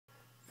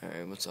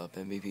Alright, what's up?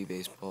 MVP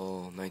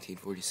Baseball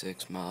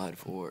 1946 mod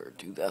for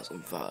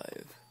 2005.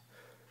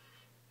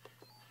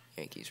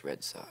 Yankees,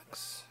 Red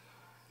Sox.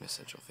 My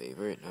essential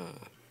favorite.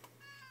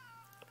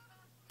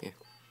 Yeah.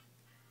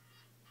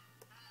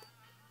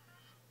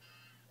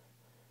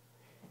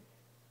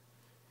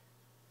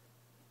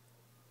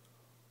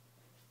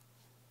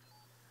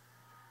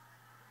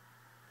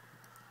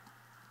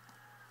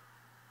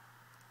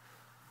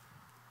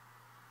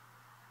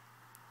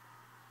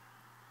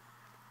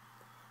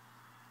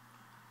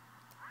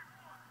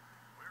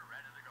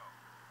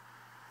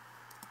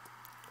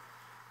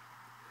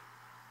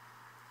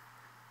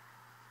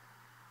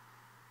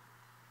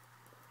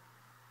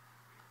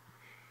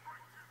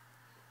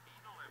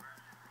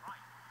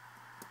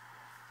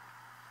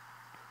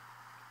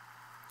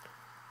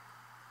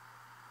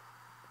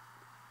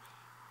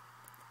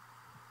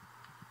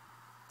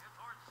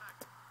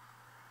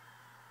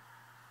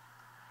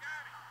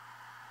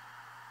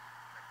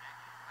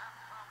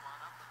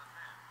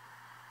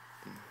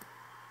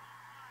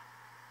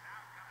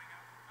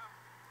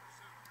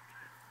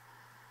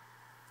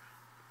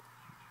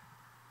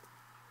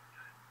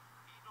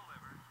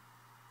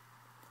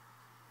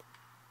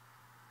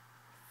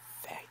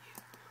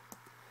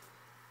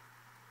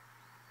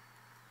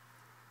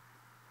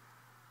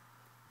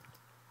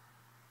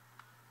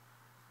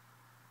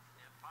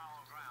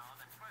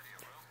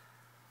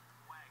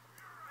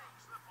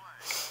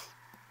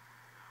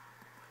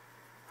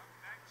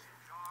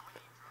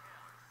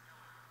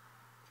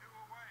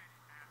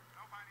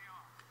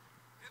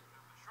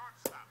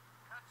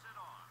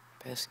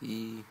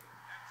 Pesky.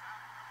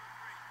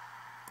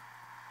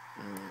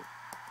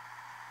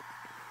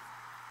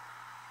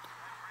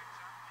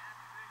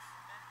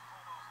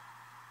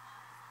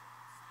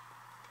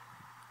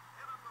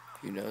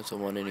 You know it's a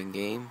 1-inning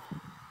game.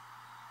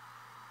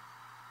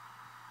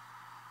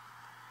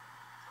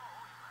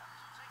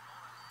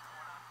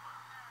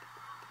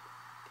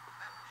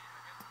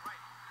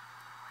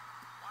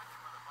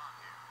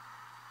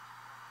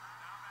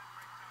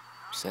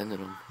 Sending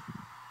him.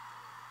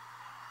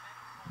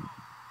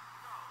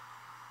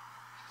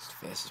 He's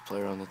the fastest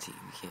player on the team.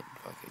 You can't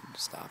fucking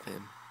stop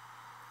him.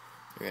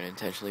 You're gonna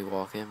intentionally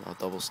walk him. I'll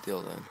double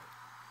steal then.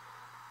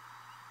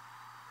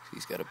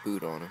 He's got a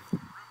boot on him.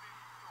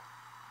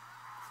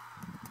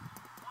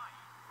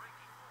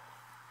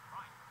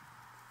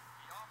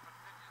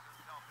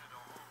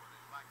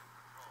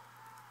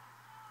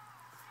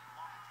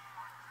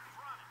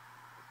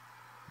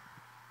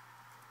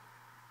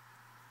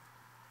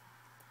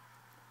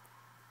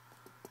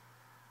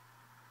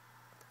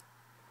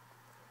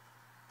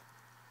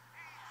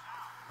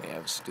 Yeah, I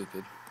was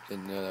stupid.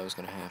 Didn't know that was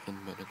gonna happen,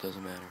 but it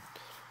doesn't matter.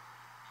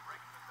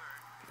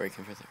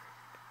 Breaking for third.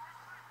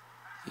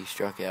 He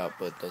struck out,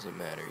 but doesn't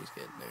matter. He's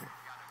getting there.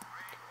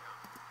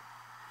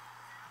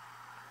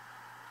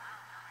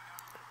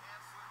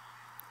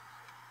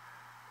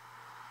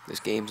 This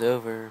game's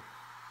over.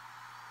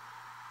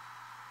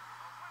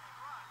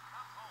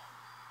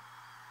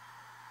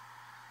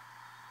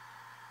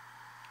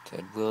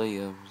 Ted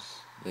Williams,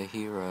 the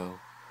hero,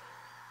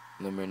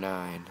 number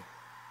 9.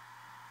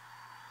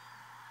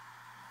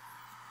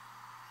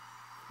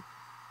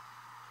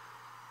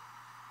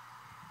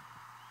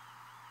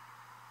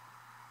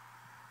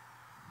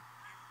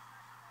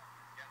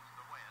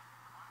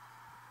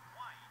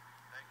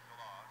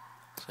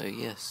 So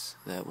yes,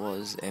 that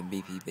was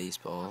MVP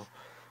Baseball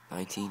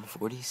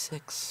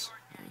 1946,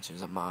 which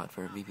is a mod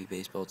for MVP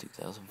Baseball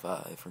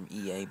 2005 from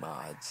EA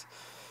Mods.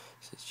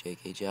 This is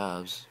J.K.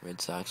 Jobs.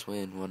 Red Sox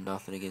win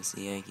 1-0 against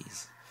the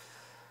Yankees.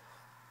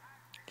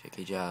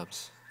 J.K.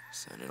 Jobs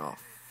signing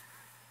off.